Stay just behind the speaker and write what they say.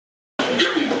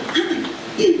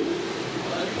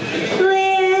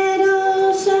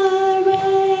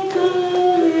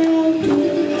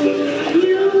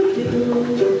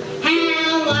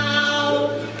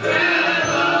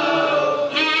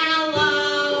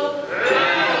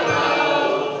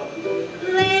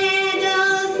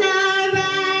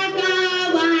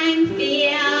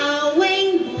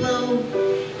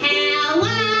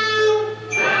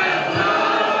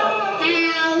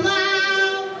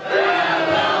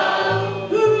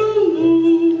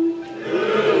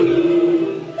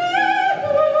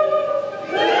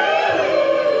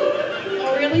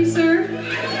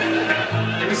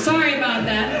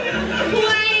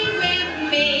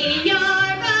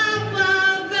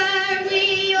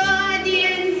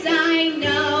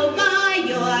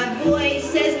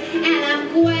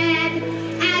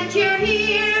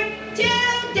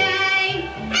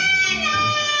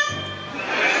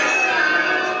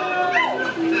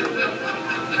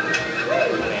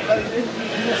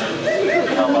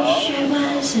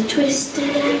was a twister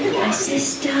like my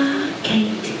sister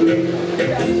Kate.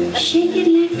 Shake it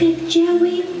like a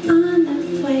jelly on the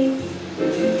plate.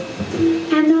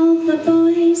 And all the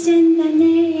boys in the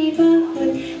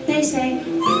neighborhood, they say,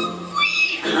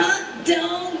 hot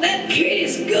dog, that kid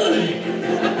is good.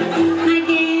 My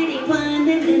daddy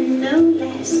wanted to know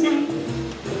last night,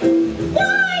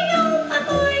 why all the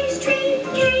boys treat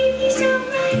Katie so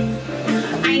right?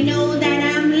 I know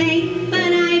that I'm late,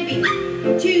 but I be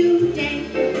today.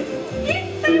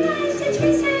 If I was a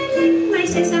twister like my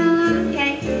sister,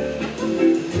 okay.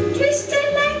 Twister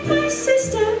like my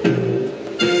sister.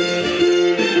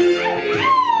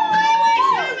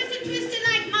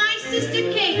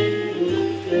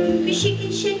 She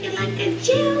can shake it like a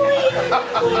jelly.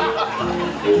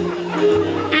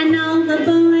 And all the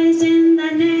boys in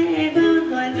the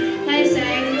neighborhood, they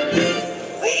say,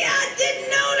 I didn't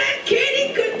know that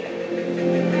Katie could.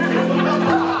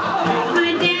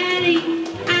 My daddy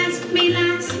asked me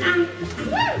last night,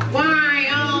 why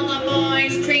all the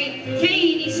boys treat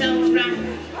Katie so right.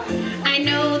 I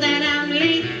know that I'm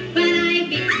late, but I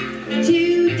be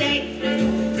today.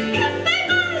 If I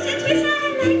was a twister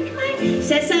like my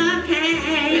sister.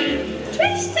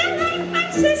 Twister like my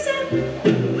sister.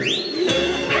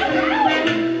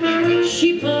 She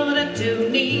pulled her two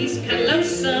knees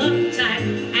closer tight,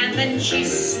 and then she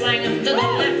swung them to the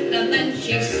left, and then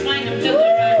she swung them to the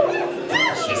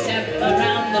right. She stepped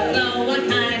around the floor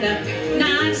kinda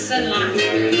nice and light.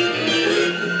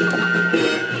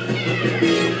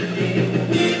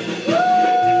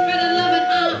 Spread a loving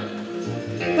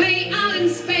arm way out in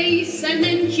space, and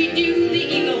then she do the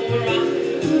eagle rock.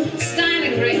 Style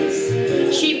and grace.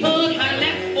 She pulled her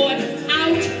left foot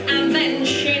out and then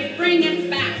she'd bring it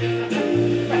back.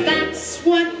 That's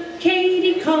what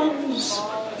Katie calls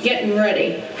getting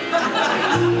ready.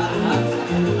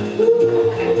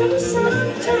 Ooh,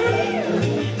 sometime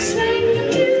swing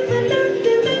to the left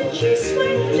and then she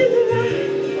swing to the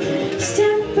right.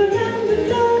 Step around the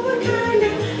floor kinda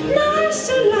nice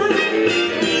and light.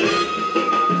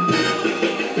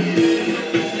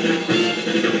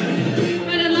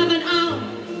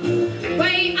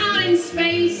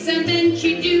 And then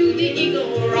she do the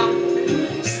eagle rock,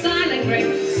 style and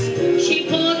grace. She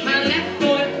pulled her left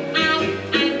foot out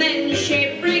and then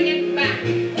she bring it back.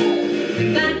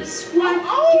 That's what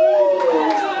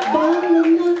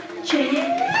bowling up Jack.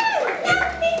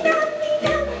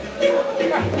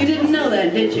 You didn't know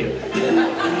that, did you?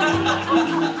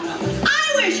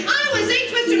 I wish I was a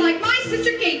twister like my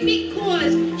sister Kate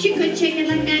because she could shake it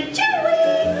like a